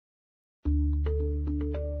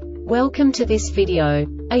Welcome to this video.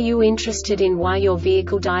 Are you interested in why your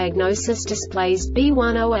vehicle diagnosis displays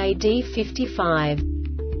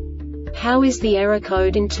B10AD-55? How is the error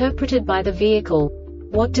code interpreted by the vehicle?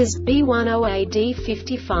 What does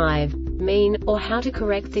B10AD-55 mean, or how to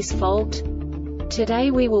correct this fault? Today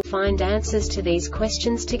we will find answers to these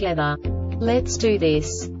questions together. Let's do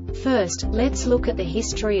this. First, let's look at the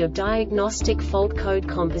history of diagnostic fault code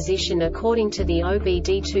composition according to the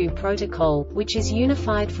OBD2 protocol, which is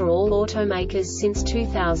unified for all automakers since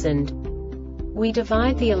 2000. We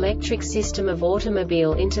divide the electric system of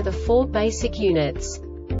automobile into the four basic units: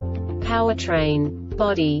 powertrain,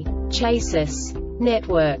 body, chassis,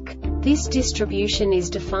 network. This distribution is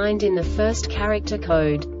defined in the first character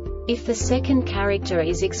code. If the second character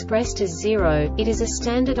is expressed as 0, it is a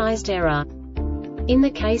standardized error. In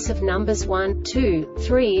the case of numbers 1, 2,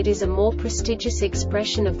 3, it is a more prestigious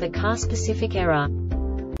expression of the car-specific error.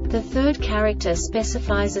 The third character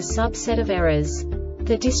specifies a subset of errors.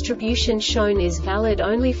 The distribution shown is valid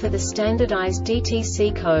only for the standardized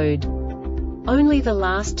DTC code. Only the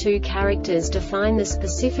last two characters define the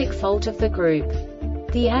specific fault of the group.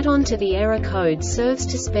 The add-on to the error code serves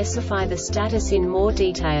to specify the status in more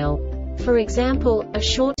detail. For example, a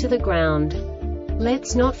short to the ground.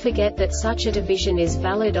 Let's not forget that such a division is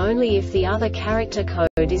valid only if the other character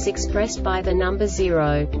code is expressed by the number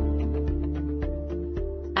 0.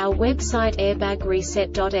 Our website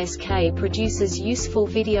airbagreset.sk produces useful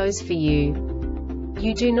videos for you.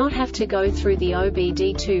 You do not have to go through the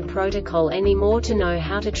OBD2 protocol anymore to know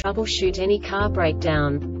how to troubleshoot any car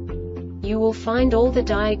breakdown. You will find all the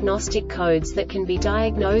diagnostic codes that can be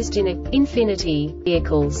diagnosed in Infinity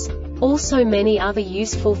vehicles. Also many other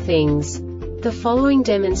useful things. The following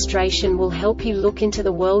demonstration will help you look into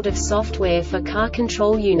the world of software for car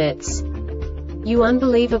control units. You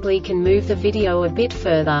unbelievably can move the video a bit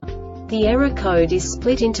further. The error code is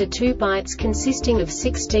split into 2 bytes consisting of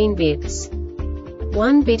 16 bits.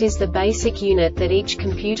 1 bit is the basic unit that each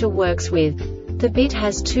computer works with. The bit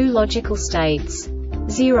has 2 logical states: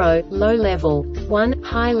 0, low level, 1,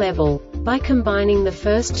 high level. By combining the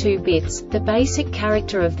first 2 bits, the basic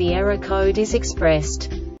character of the error code is expressed.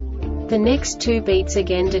 The next 2 beats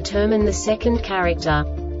again determine the second character.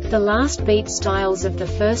 The last beat styles of the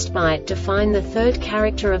first byte define the third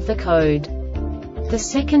character of the code. The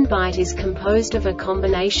second byte is composed of a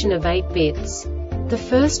combination of 8 bits. The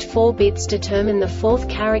first 4 bits determine the fourth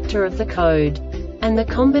character of the code. And the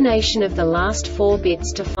combination of the last 4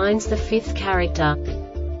 bits defines the fifth character.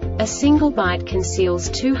 A single byte conceals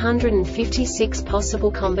 256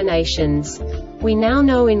 possible combinations. We now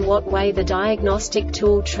know in what way the diagnostic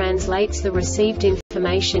tool translates the received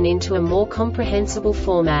information into a more comprehensible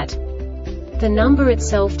format. The number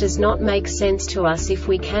itself does not make sense to us if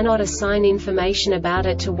we cannot assign information about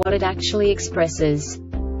it to what it actually expresses.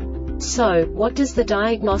 So, what does the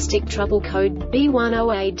Diagnostic Trouble Code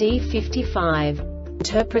B10AD-55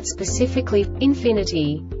 interpret specifically for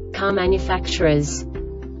Infinity car manufacturers?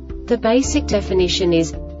 The basic definition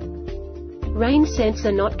is rain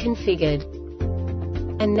sensor not configured.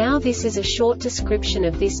 And now this is a short description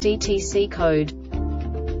of this DTC code.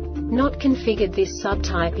 Not configured. This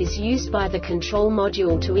subtype is used by the control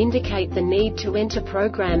module to indicate the need to enter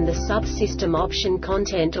program the subsystem option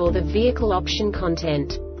content or the vehicle option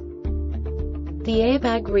content. The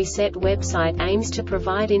Airbag Reset website aims to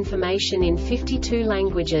provide information in 52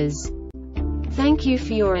 languages. Thank you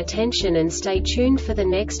for your attention and stay tuned for the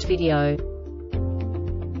next video.